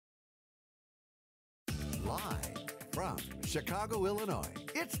Live from Chicago, Illinois,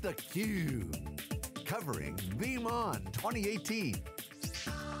 it's theCUBE. Covering VeeamON 2018.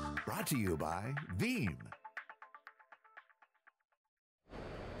 Brought to you by Veeam.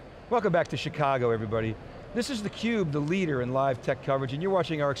 Welcome back to Chicago, everybody. This is theCUBE, the leader in live tech coverage, and you're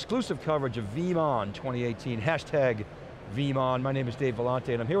watching our exclusive coverage of VeeamON 2018, hashtag VeeamON. My name is Dave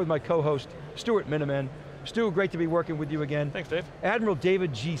Vellante, and I'm here with my co-host, Stu Miniman. Stu, great to be working with you again. Thanks, Dave. Admiral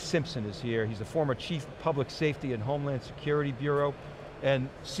David G. Simpson is here. He's the former Chief Public Safety and Homeland Security Bureau, and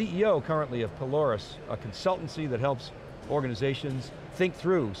CEO currently of Pelorus, a consultancy that helps organizations think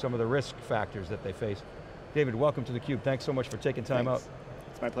through some of the risk factors that they face. David, welcome to theCUBE. Thanks so much for taking time out.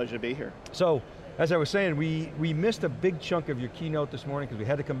 It's my pleasure to be here. So, as I was saying, we missed a big chunk of your keynote this morning because we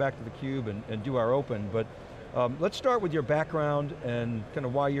had to come back to theCUBE and do our open, but let's start with your background and kind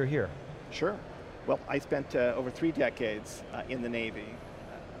of why you're here. Sure. Well, I spent over 3 decades in the Navy,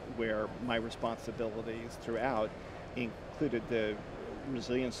 where my responsibilities throughout included the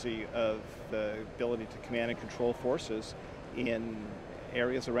resiliency of the ability to command and control forces in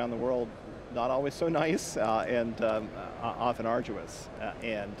areas around the world, not always so nice and often arduous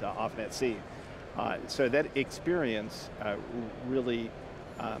and often at sea. So that experience really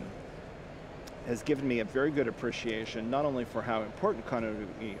has given me a very good appreciation, not only for how important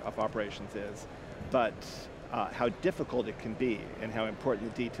continuity of operations is, but how difficult it can be and how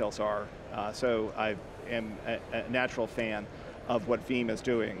important the details are. So I am a natural fan of what Veeam is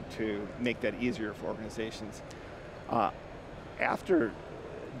doing to make that easier for organizations. After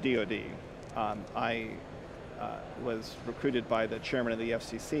DoD, I was recruited by the chairman of the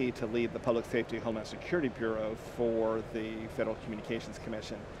FCC to lead the Public Safety Homeland Security Bureau for the Federal Communications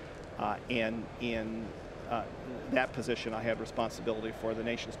Commission. And in that position, I had responsibility for the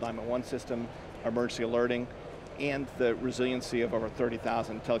nation's 911 system, emergency alerting, and the resiliency of over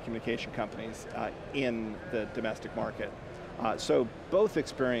 30,000 telecommunication companies in the domestic market. So both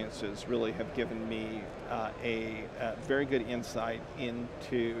experiences really have given me a very good insight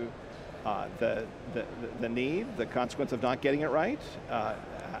into the need, the consequence of not getting it right,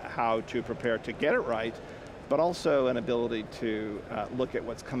 how to prepare to get it right, but also an ability to look at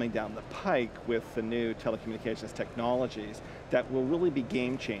what's coming down the pike with the new telecommunications technologies that will really be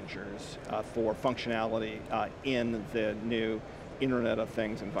game changers for functionality in the new Internet of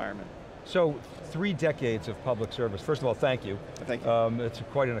Things environment. So, 3 decades of public service. First of all, thank you. Thank you. It's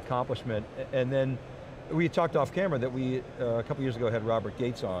quite an accomplishment. And then, we talked off camera that we, a couple years ago, had Robert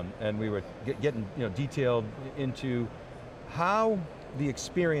Gates on, and we were getting detailed into how the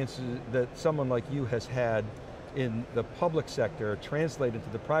experiences that someone like you has had in the public sector translate into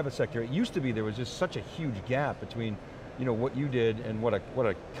the private sector. It used to be there was just such a huge gap between what you did and what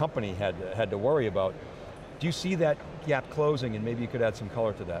a company had to worry about. Do you see that gap closing, and maybe you could add some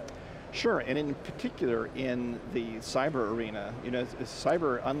color to that? Sure, and in particular in the cyber arena,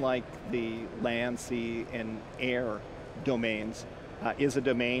 cyber, unlike the land, sea, and air domains, is a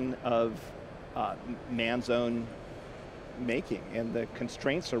domain of man's own making, and the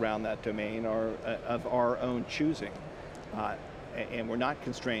constraints around that domain are of our own choosing. And we're not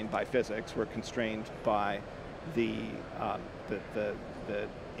constrained by physics, we're constrained by the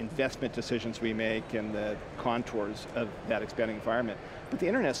investment decisions we make and the contours of that expanding environment. But the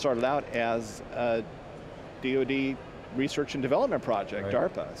internet started out as a DoD research and development project, right.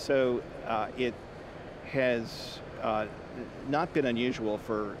 DARPA. So it has not been unusual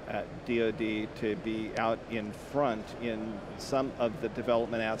for DoD to be out in front in some of the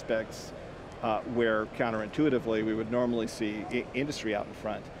development aspects where counterintuitively we would normally see industry out in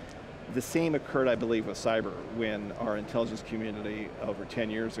front. The same occurred, I believe, with cyber when our intelligence community over 10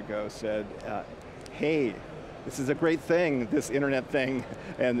 years ago said, hey, this is a great thing, this internet thing,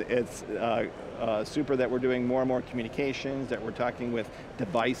 and it's super that we're doing more and more communications, that we're talking with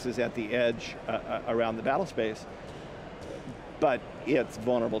devices at the edge around the battle space, but it's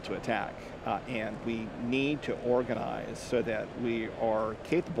vulnerable to attack. And we need to organize so that we are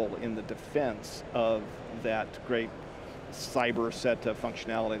capable in the defense of that great cyber set of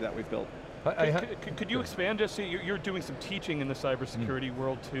functionality that we've built. Could you expand just, you're doing some teaching in the cybersecurity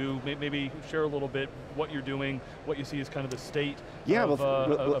world too, maybe share a little bit what you're doing, what you see as kind of the state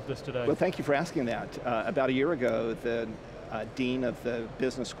of this today. Well, thank you for asking that. About a year ago, the Dean of the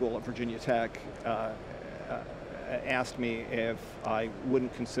Business School at Virginia Tech asked me if I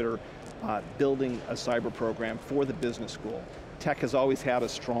wouldn't consider building a cyber program for the business school. Tech has always had a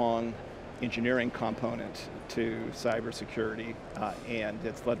strong engineering component to cybersecurity, and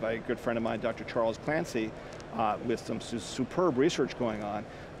it's led by a good friend of mine, Dr. Charles Clancy, with some superb research going on.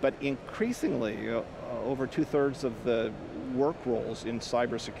 But increasingly, over 2/3 of the work roles in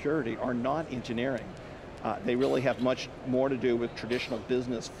cybersecurity are not engineering. They really have much more to do with traditional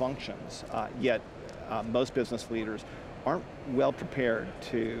business functions, yet most business leaders aren't well prepared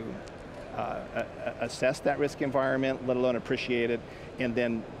to assess that risk environment, let alone appreciate it, and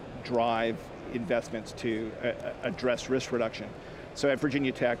then drive investments to address risk reduction. So at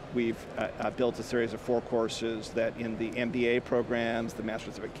Virginia Tech, we've built a series of 4 courses that in the MBA programs, the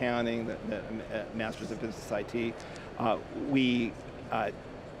Masters of Accounting, the Masters of Business IT, we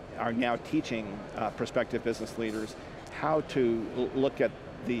are now teaching prospective business leaders how to look at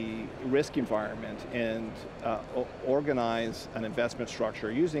the risk environment and organize an investment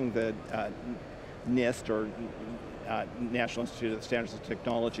structure using the NIST, or National Institute of Standards and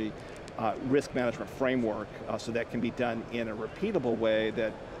Technology, risk management framework, so that can be done in a repeatable way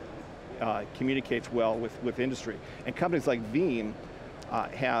that communicates well with industry. And companies like Veeam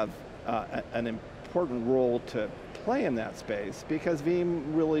have an important role to play in that space, because Veeam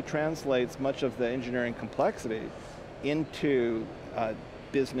really translates much of the engineering complexity into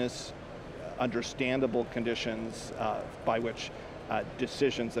business understandable conditions by which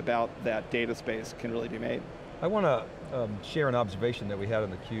decisions about that data space can really be made. I want to share an observation that we had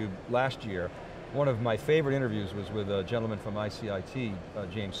on theCUBE last year. One of my favorite interviews was with a gentleman from ICIT,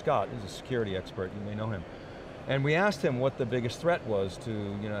 James Scott, who's a security expert, you may know him. And we asked him what the biggest threat was to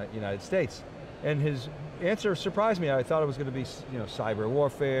United States. And his answer surprised me. I thought it was going to be cyber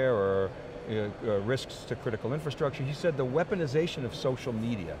warfare or risks to critical infrastructure. He said the weaponization of social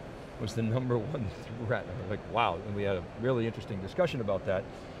media was the #1 threat. I was like, wow, and we had a really interesting discussion about that.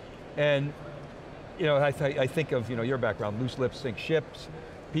 And I think of your background, loose lips sink ships,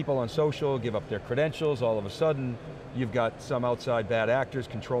 people on social give up their credentials, all of a sudden you've got some outside bad actors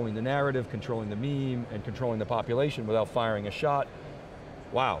controlling the narrative, controlling the meme, and controlling the population without firing a shot.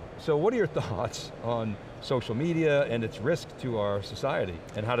 Wow, so what are your thoughts on social media and its risk to our society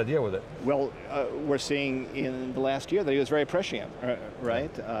and how to deal with it? Well, we're seeing in the last year that it was very prescient,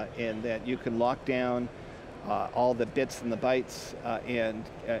 right? And that you can lock down all the bits and the bytes and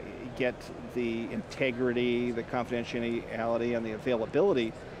get the integrity, the confidentiality, and the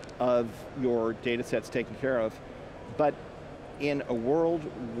availability of your data sets taken care of. But in a world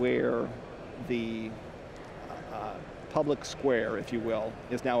where the public square, if you will,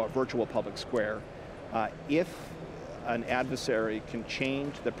 is now a virtual public square, if an adversary can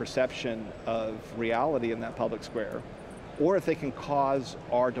change the perception of reality in that public square, or if they can cause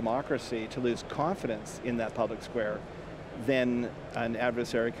our democracy to lose confidence in that public square, then an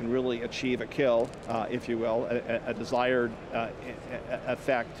adversary can really achieve a kill, if you will, a desired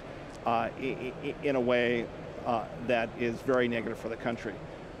effect in a way that is very negative for the country.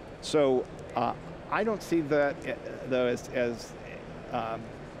 So I don't see that, though, as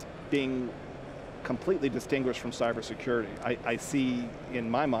being completely distinguished from cybersecurity. I see, in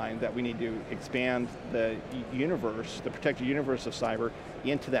my mind, that we need to expand the universe, the protected universe of cyber,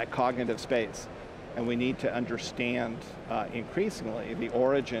 into that cognitive space. And we need to understand increasingly the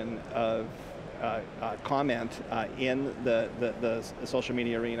origin of comment in the social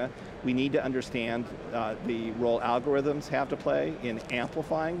media arena. We need to understand the role algorithms have to play in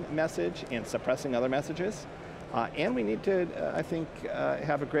amplifying message and suppressing other messages. And we need to, I think,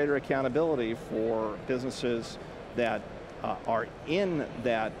 have a greater accountability for businesses that are in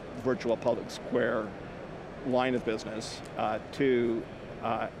that virtual public square line of business to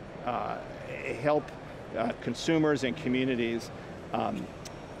help consumers and communities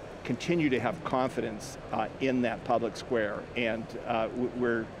continue to have confidence in that public square. And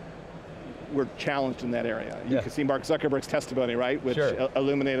we're challenged in that area. You can see Mark Zuckerberg's testimony, right? Which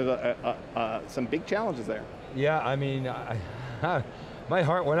illuminated some big challenges there. Yeah, I mean, my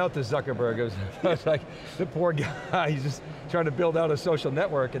heart went out to Zuckerberg. It was like, the poor guy, he's just trying to build out a social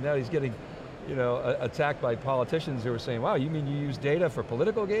network, and now he's getting attacked by politicians who are saying, wow, you mean you use data for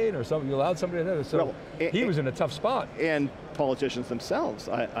political gain or something, you allowed somebody to know? So he was in a tough spot. And politicians themselves,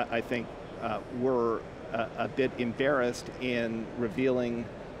 I think, were a bit embarrassed in revealing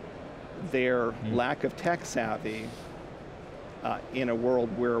their lack of tech savvy in a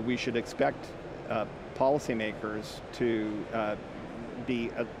world where we should expect policymakers to be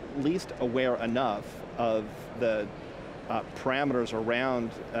at least aware enough of the parameters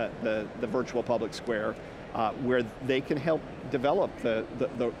around the virtual public square where they can help develop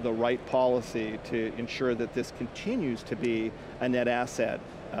the right policy to ensure that this continues to be a net asset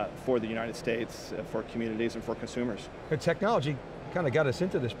for the United States, for communities, and for consumers. And technology kind of got us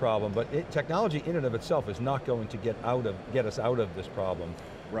into this problem, but technology in and of itself is not going to get us out of this problem.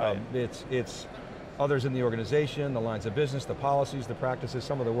 Right. It's others in the organization, the lines of business, the policies, the practices,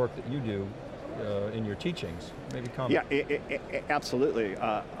 some of the work that you do in your teachings. Maybe comment. Yeah, absolutely.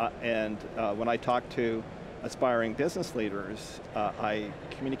 And when I talk to aspiring business leaders, I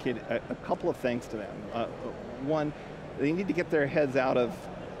communicate a couple of things to them. One, they need to get their heads out of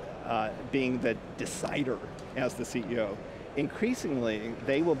being the decider as the CEO. Increasingly,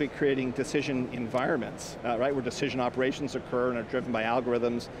 they will be creating decision environments, right, where decision operations occur and are driven by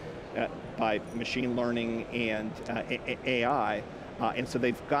algorithms, by machine learning and AI. And so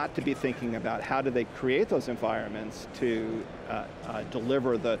they've got to be thinking about how do they create those environments to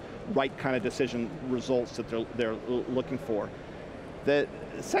deliver the right kind of decision results that they're looking for. The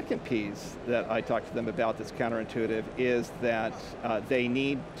second piece that I talk to them about that's counterintuitive is that they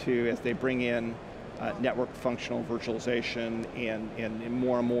need to, as they bring in network functional virtualization and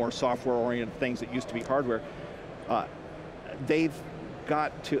more software-oriented things that used to be hardware, they've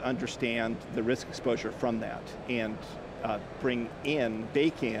got to understand the risk exposure from that and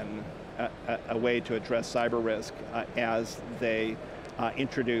bake in a way to address cyber risk as they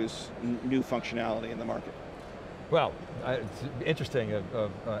introduce new functionality in the market. Well, it's interesting,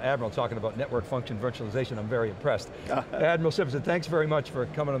 Admiral talking about network function virtualization, I'm very impressed. Admiral Simpson, thanks very much for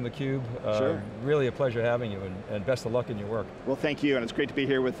coming on theCUBE. Sure. Really a pleasure having you, and best of luck in your work. Well, thank you, and it's great to be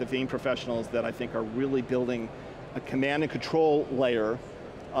here with the Veeam professionals that I think are really building a command and control layer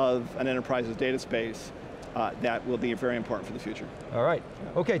of an enterprise's data space that will be very important for the future. All right,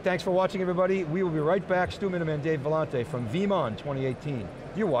 okay, thanks for watching everybody. We will be right back. Stu Miniman, Dave Vellante from VeeamON 2018.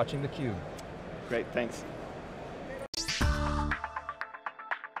 You're watching theCUBE. Great, thanks.